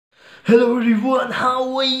Hello everyone,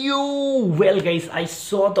 how are you? Well guys, I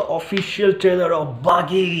saw the official trailer of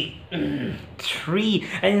BAAGHI 3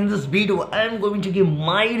 and in this video I am going to give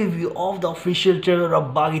my review of the official trailer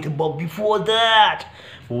of BAAGHI 3. But before that,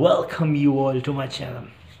 welcome you all to my channel.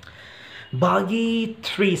 BAAGHI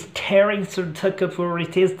 3 starring Shraddha Kapoor,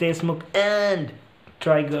 Riteish Deshmukh and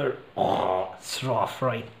Tiger Shroff,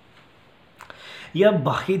 right? यह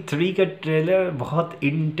BAAGHI 3 का trailer बहुत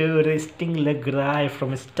interesting लग रहा है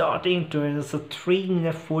from starting to and. It's 3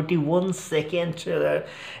 minute 41 second trailer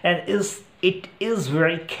and it is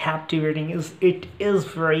very captivating, it is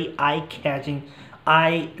very eye catching. I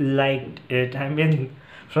liked it. I mean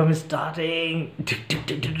from starting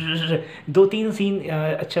दो तीन scene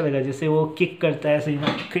अच्छा लगा. जैसे वो किक करता है ऐसे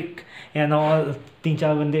ना, किक या ना,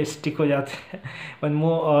 3-4 बंदे स्टिक हो जाते हैं वन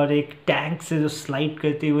मोर, और एक टैंक से जो स्लाइड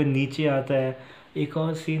करते हुए नीचे आता है. एक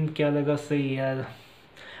और सीन क्या लगा सही यार.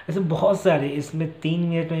 ऐसे बहुत सारे इसमें 3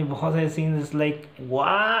 मिनट में बहुत सारे scene. Is like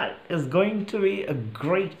what is going to be a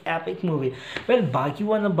great epic movie. Well BAAGHI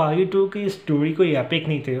 1 और BAAGHI 2 की स्टोरी कोई एपिक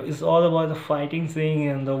नहीं थे. It's all about the fighting scene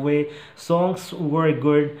and the way songs were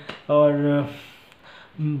good. और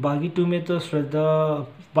BAAGHI 2 में तो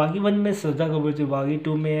BAAGHI 1 में श्रद्धा कपूर थी, BAAGHI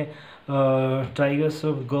 2 में Tiger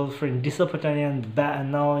Shroff girlfriend Disha Patani, and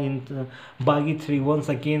now in BAAGHI 3 once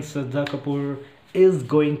again Shraddha Kapoor is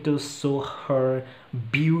going to show her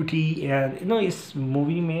beauty. And इस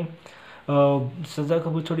movie में श्रद्धा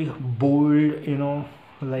कपूर थोड़ी bold,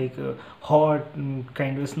 like hot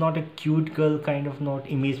kind of, it's not a cute girl kind of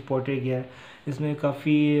not image portray किया है. इसमें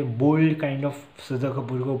काफ़ी bold kind of Shraddha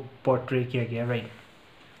Kapoor को portray किया गया, right?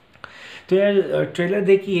 तो यार ट्रेलर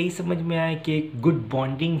देख के यही समझ में आया कि एक गुड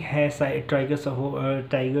बॉन्डिंग है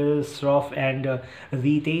टाइगर श्रॉफ एंड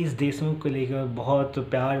रितेश देशमुख को लेकर. बहुत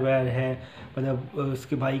प्यार व्यार है, मतलब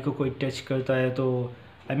उसके भाई को कोई टच करता है तो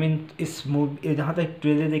आई मीन इस मूवी, जहाँ तक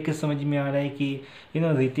ट्रेलर देख के समझ में आ रहा है कि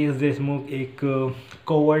रितेश देशमुख एक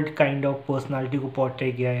कोवर्ड काइंड ऑफ पर्सनालिटी को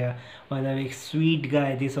पोर्ट्रे किया है. मतलब एक स्वीट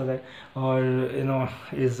गाय दिस और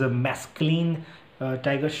इज़ मैस्कुलिन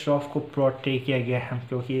टाइगर श्रॉफ को पोर्ट्रे किया गया है,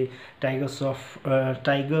 क्योंकि tiger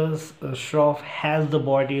Shroff has the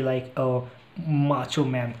body like a macho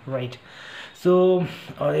man, right? सो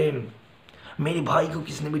अरे मेरे भाई को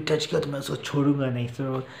किसी ने भी टच किया तो मैं उसको छोड़ूंगा नहीं.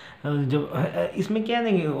 सो जब इसमें क्या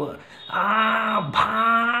नहीं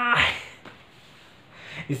भाई,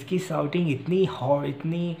 इसकी शाउटिंग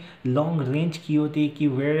इतनी लॉन्ग रेंज की होती है कि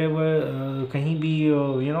वेयर एवर कहीं भी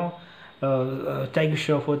टाइगर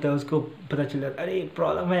श्रॉफ होता है उसको पता चल जाता है अरे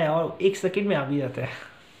प्रॉब्लम है, और 1 सेकंड में आ भी जाता है.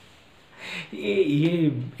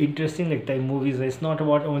 ये इंटरेस्टिंग लगता है movies. It's not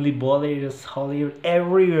about only Bollywood, it's Hollywood,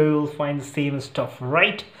 everywhere you will find same stuff,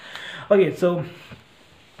 right? Okay, सो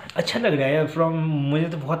अच्छा लग रहा है. मुझे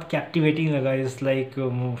तो बहुत कैप्टिवेटिंग लगा. It's like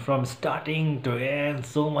from starting to and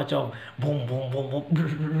so much of boom boom boom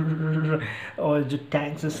boom, और जो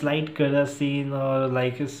टैंक से स्लाइड कर रहा सीन, और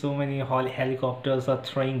like so many helicopters are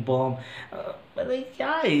throwing bomb. मतलब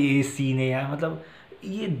क्या ये सीन है यार. मतलब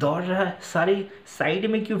ये दौड़ रहा है, सारी साइड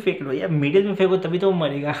में क्यों फेंक लो यार, मिडिल में फेंको तभी तो वो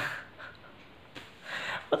मरेगा.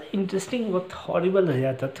 बहुत इंटरेस्टिंग, बहुत हॉरिबल हो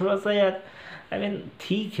जाता थोड़ा सा यार. आई मीन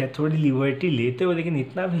ठीक है थोड़ी लिबर्टी लेते हो, लेकिन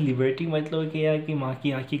इतना भी लिबर्टी मतलब कि यार कि माँ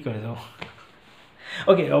की आँखी कर दो.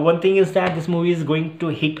 Okay, one thing is that this movie is going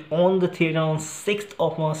to hit on the theater on 6th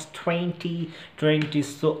of March 2020.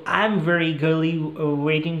 So I'm very eagerly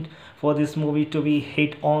waiting for this movie to be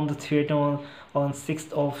hit on the theater on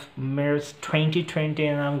 6th of March 2020,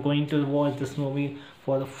 and I'm going to watch this movie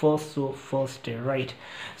for the first day, right?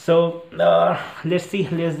 So let's see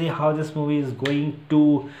how this movie is going to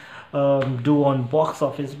do on box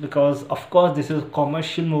office, because of course this is a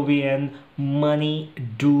commercial movie and money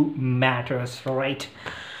do matters, right?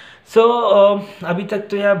 So अभी तक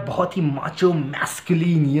तो यार बहुत ही macho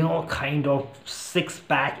masculine kind of 6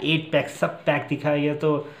 pack 8 pack सब pack दिखाया गया,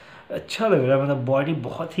 तो अच्छा लग रहा है. मतलब बॉडी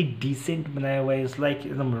बहुत ही डिसेंट बनाया हुआ है. इट्स लाइक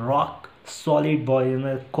एकदम rock solid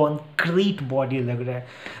body, concrete body लग रहा है.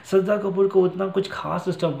 श्रद्धा कपूर को उतना कुछ खास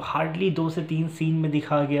स्टफ हार्डली 2 से 3 सीन में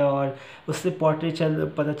दिखा गया, और उससे पता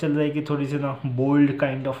चल रहा है कि थोड़ी सी बोल्ड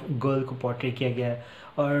काइंड ऑफ गर्ल को पोर्ट्रे किया गया है,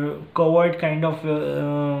 और covered kind of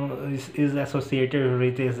is associated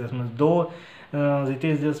Ritesh Deshmukh. दो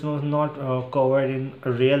Riteish Deshmukh not covered in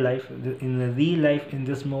real life. In real life, in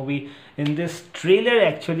this movie, in this trailer,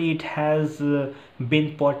 actually, it has been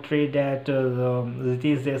portrayed that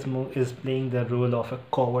Riteish Deshmukh is playing the role of a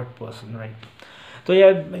coward person, right? तो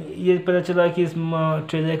यार ये पता चला कि इस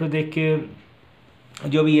trailer को देख के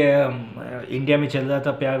जो भी है इंडिया में चल रहा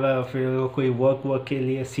था प्यार, फिर कोई वर्क के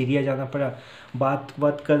लिए सीरिया जाना पड़ा.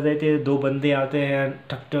 बात कर रहे थे, 2 बंदे आते हैं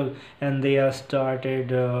टक and they are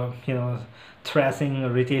started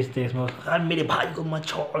थ्रैसिंग Ritesh Deshmukh, यार मेरे भाई को मत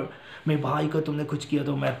छोड़, मेरे भाई को तुमने कुछ किया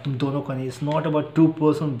तो मैं तुम दोनों को नहीं. It's not about 2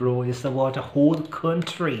 person bro, it's about a whole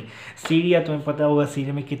country. Syria, तुम्हें पता होगा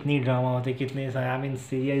सीरिया में कितनी ड्रामा होते हैं, कितने सारे. I mean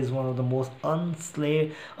Syria is one of the most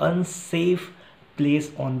unsafe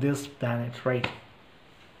place on this planet, right.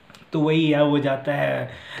 तो वही है, वो जाता है,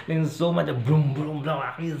 लेकिन so much broom broom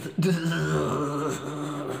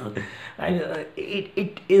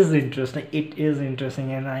it is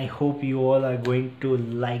interesting and I hope you all are going to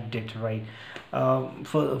like it, right.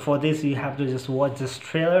 For this you have to just watch this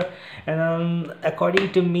trailer, and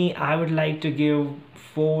according to me I would like to give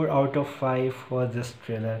 4 out of 5 for this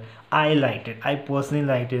trailer. I liked it, I personally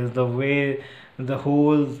liked it, the way the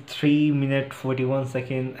whole 3 minute 41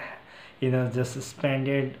 second, just spent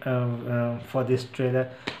for this trailer.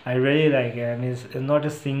 I really like it, and it's not a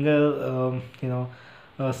single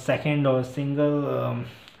second or single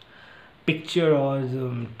picture और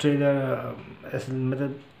trailer ऐसे,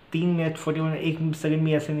 मतलब 3 minute 41 एक second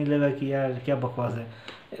भी ऐसे नहीं लगा कि यार क्या बकवास है.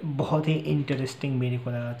 बहुत ही इंटरेस्टिंग मेरे को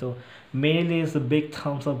लगा, तो मेरे लिए is a big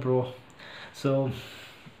thumbs up bro. So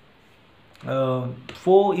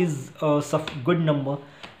 4 is good number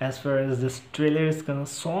as far as this trailer is करना.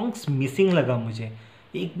 सॉन्ग्स मिसिंग लगा मुझे,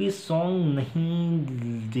 एक भी सॉन्ग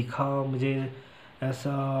नहीं दिखा मुझे.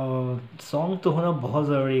 ऐसा सॉन्ग तो होना बहुत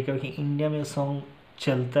ज़रूरी है, क्योंकि इंडिया में सॉन्ग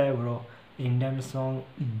चलता है ब्रो. इंडिया में सॉन्ग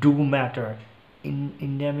डू मैटर,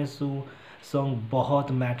 इंडिया में सॉन्ग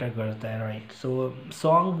बहुत मैटर करता है, राइट. सो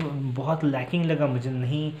सॉन्ग बहुत लैकिंग लगा मुझे,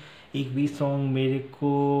 नहीं एक भी सॉन्ग मेरे को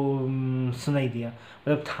सुनाई दिया,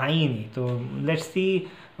 मतलब था ही नहीं. तो लेट्स सी,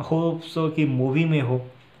 होप सो कि मूवी में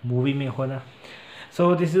हो ना.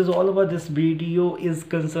 So this is all about this video is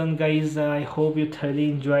concerned, guys. I hope you thoroughly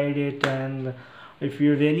enjoyed it, and if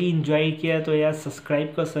you really enjoy किया तो यार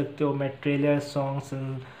सब्सक्राइब कर सकते हो. मैं ट्रेलर, सॉन्ग्स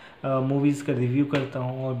एंड मूवीज़ का रिव्यू करता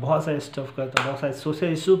हूँ और बहुत सारे स्टफ करता हूँ, बहुत सारे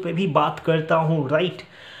सोशल इशू पे भी बात करता हूँ, राइट.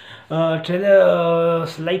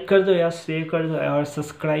 ट्रेलर लाइक कर दो यार, शेयर कर दो और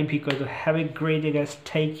सब्सक्राइब भी कर दो. Have a great day guys,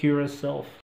 take care yourself.